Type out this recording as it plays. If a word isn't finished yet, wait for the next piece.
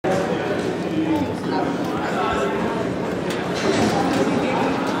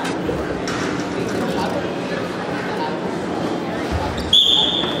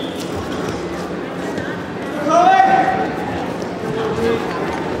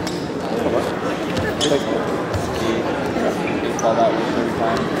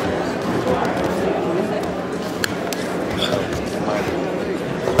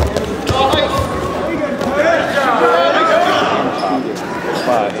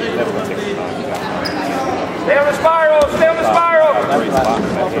Stay on the spiral, stay on the spiral.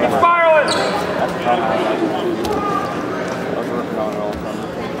 Keep it spiraling.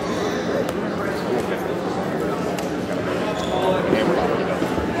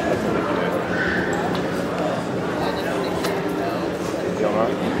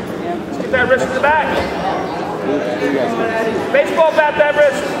 Get that wrist in the back. Baseball bat that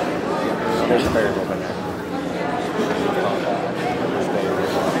wrist.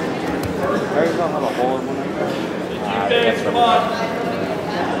 Come on.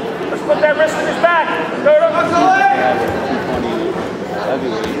 Let's put that wrist in his back. Go to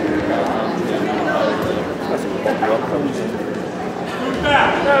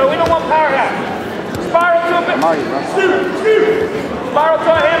no, we don't want power half. Spiral to a bit. Spiral to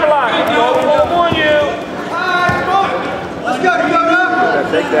a hammer lock. We'll warn you. Let's go, Dakota.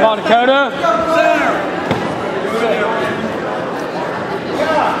 Come on, Dakota. Center.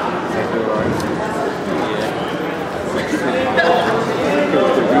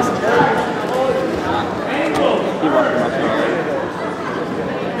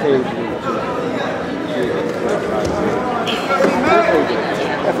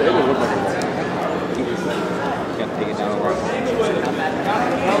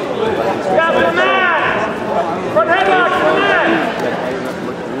 Got the mat! Front headlock to the mat!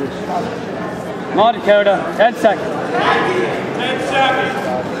 Come on, Dakota. 10 seconds. 10 seconds.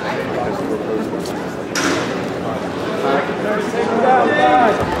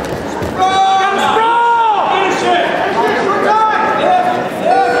 Finish it!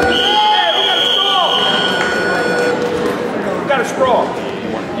 We got a scroll.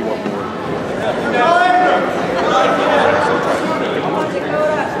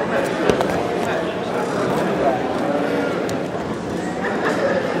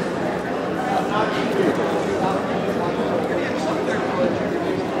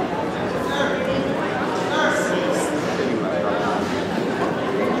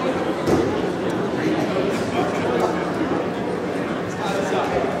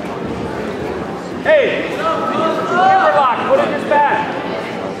 Hey, hammer lock, put it in his back.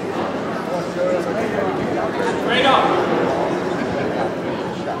 Straight up.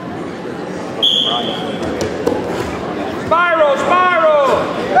 Spiral, spiral.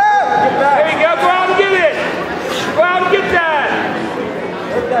 There you go, go out and get it. Go out and get that.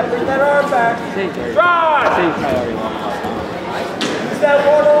 Bring that arm back. Drive. Use that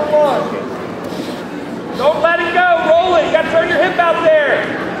one-on-one. Don't let it go, roll it. You got to turn your hip out there.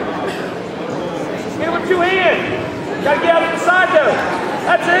 Get it with 2 hands. Got to get out to the side though.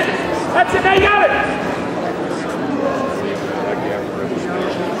 That's it. That's it. Now you got it.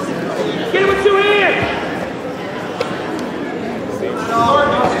 Get it with 2 hands.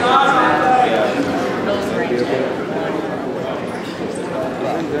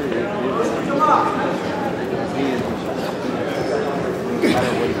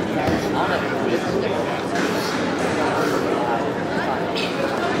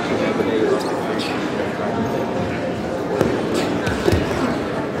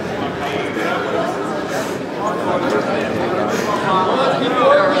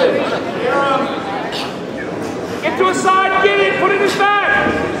 Get to a side, get it, put it in his back.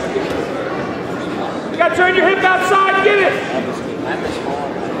 You gotta turn your hip outside, get it.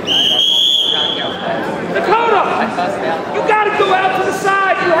 Dakota, you gotta go out to the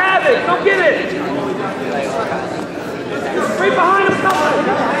side, you have it, go get it. Straight behind him,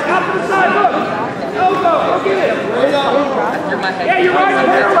 out to the side, look. Go get it. Yeah, you're right,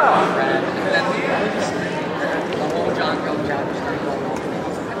 parallel.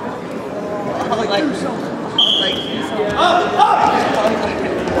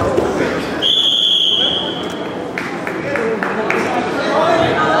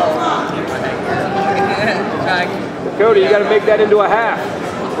 Dakota, you got to make that into a half.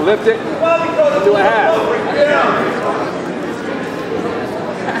 Lift it into a half.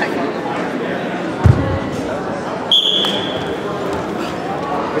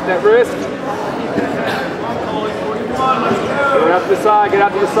 Get that wrist. Get out to the side. Get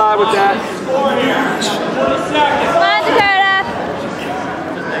out to the side with that. Come on, Dakota.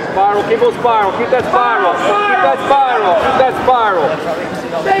 Spiral. Keep on spiral. Keep that spiral. Keep that spiral. Keep that spiral.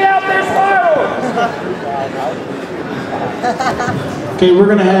 Stay out there, spiral. Okay, we're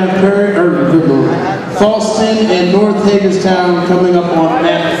going to have Falston and North Hagerstown coming up on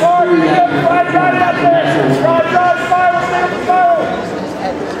map 3.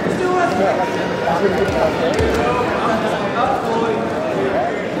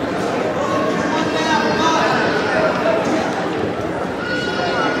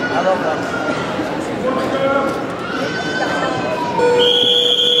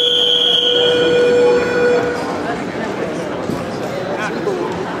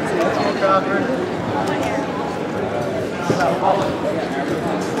 Crawford.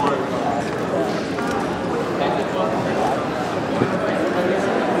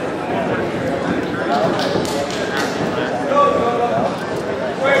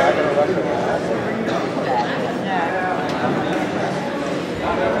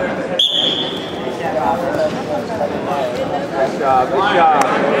 Good job, good job.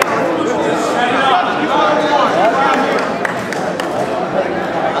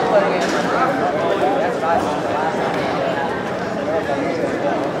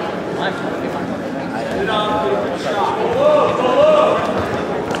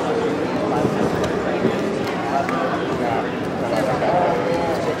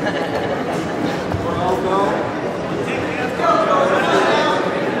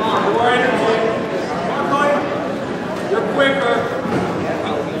 You're quicker.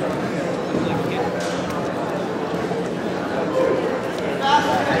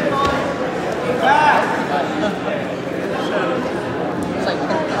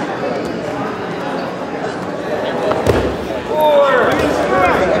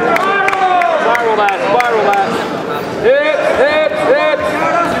 Spiral that. Hit.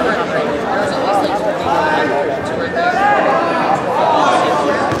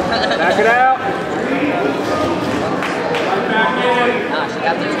 Back it out. Back in. She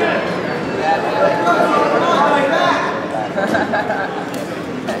got through good.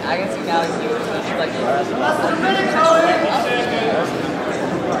 I can see now she's like,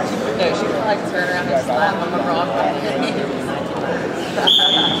 no, she would like turn around and slap on the wrong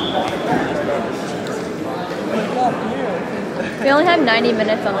We only have 90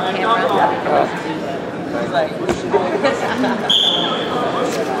 minutes on the camera.